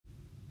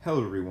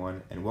Hello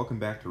everyone, and welcome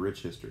back to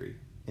Rich History.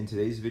 In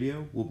today's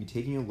video, we'll be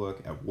taking a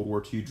look at World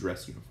War II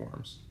dress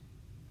uniforms.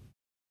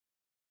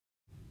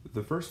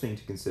 The first thing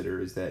to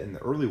consider is that in the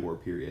early war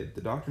period,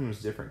 the doctrine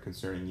was different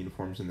concerning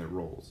uniforms and their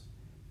roles.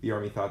 The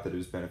Army thought that it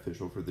was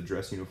beneficial for the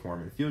dress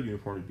uniform and field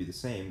uniform to be the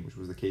same, which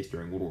was the case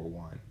during World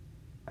War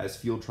I. As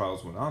field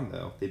trials went on,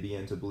 though, they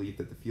began to believe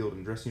that the field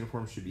and dress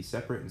uniforms should be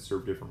separate and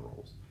serve different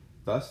roles.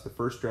 Thus, the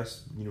first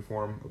dress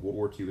uniform of World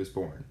War II was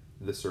born,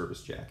 the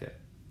service jacket.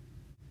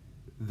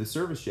 The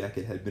service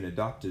jacket had been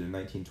adopted in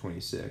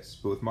 1926,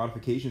 but with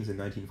modifications in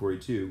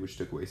 1942, which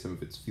took away some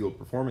of its field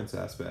performance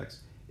aspects,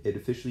 it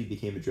officially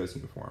became a dress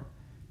uniform.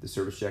 The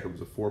service jacket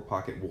was a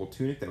four-pocket wool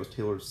tunic that was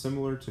tailored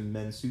similar to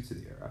men's suits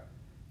of the era.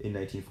 In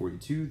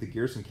 1942, the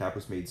garrison cap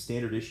was made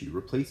standard issue,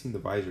 replacing the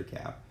visor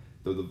cap,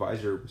 though the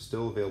visor was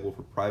still available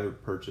for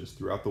private purchase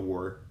throughout the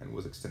war and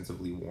was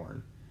extensively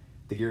worn.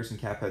 The garrison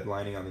cap had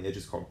lining on the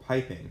edges called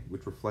piping,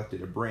 which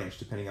reflected a branch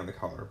depending on the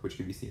color, which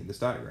can be seen in this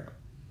diagram.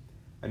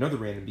 Another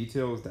random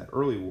detail is that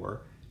early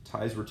war,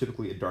 ties were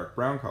typically a dark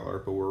brown color,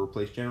 but were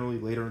replaced generally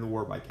later in the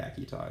war by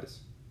khaki ties.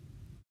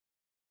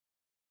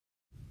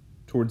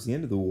 Towards the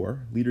end of the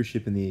war,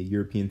 leadership in the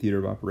European theater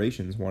of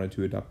operations wanted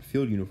to adopt a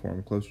field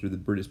uniform closer to the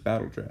British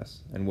battle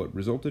dress, and what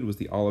resulted was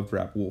the olive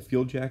drab wool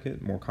field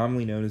jacket, more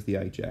commonly known as the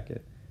Ike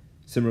jacket.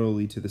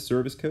 Similarly to the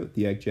service coat,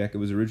 the Ike jacket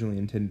was originally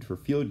intended for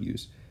field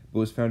use, but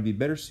was found to be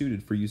better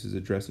suited for use as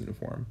a dress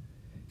uniform.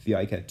 The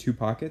Ike had two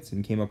pockets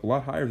and came up a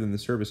lot higher than the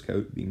service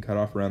coat, being cut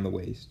off around the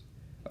waist.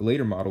 A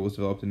later model was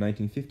developed in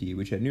 1950,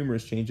 which had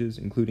numerous changes,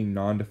 including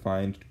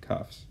non-defined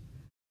cuffs.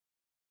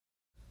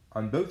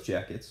 On both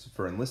jackets,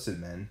 for enlisted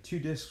men, two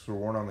discs were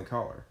worn on the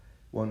collar.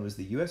 One was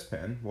the U.S.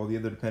 pin, while the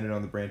other depended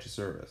on the branch of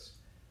service.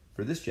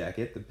 For this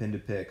jacket, the pin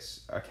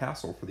depicts a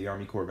castle for the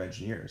Army Corps of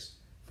Engineers.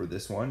 For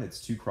this one,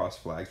 it's two crossed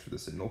flags for the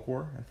Signal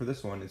Corps, and for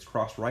this one, it's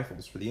crossed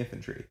rifles for the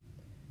infantry.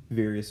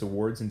 Various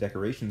awards and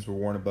decorations were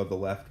worn above the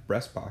left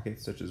breast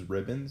pocket, such as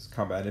ribbons,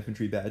 combat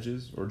infantry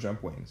badges, or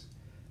jump wings.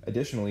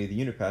 Additionally, the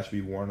unit patch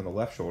would be worn on the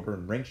left shoulder,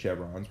 and rank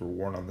chevrons were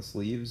worn on the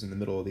sleeves in the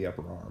middle of the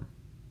upper arm.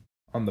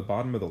 On the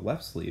bottom of the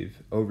left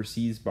sleeve,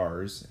 overseas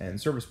bars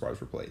and service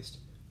bars were placed.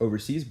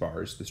 Overseas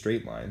bars, the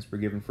straight lines, were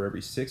given for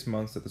every 6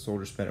 months that the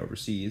soldier spent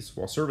overseas,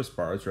 while service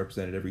bars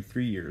represented every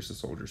 3 years the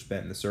soldier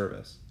spent in the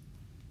service.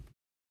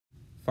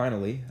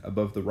 Finally,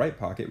 above the right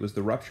pocket was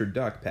the ruptured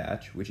duck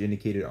patch, which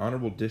indicated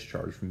honorable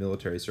discharge from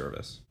military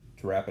service.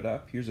 To wrap it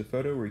up, here's a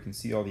photo where you can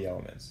see all the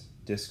elements.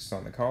 Discs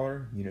on the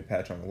collar, unit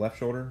patch on the left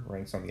shoulder,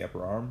 ranks on the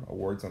upper arm,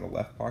 awards on the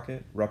left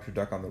pocket, ruptured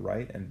duck on the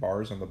right, and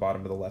bars on the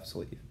bottom of the left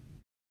sleeve.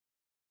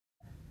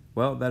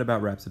 Well, that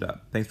about wraps it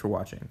up. Thanks for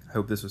watching. I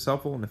hope this was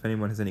helpful, and if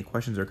anyone has any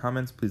questions or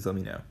comments, please let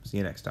me know. See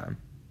you next time.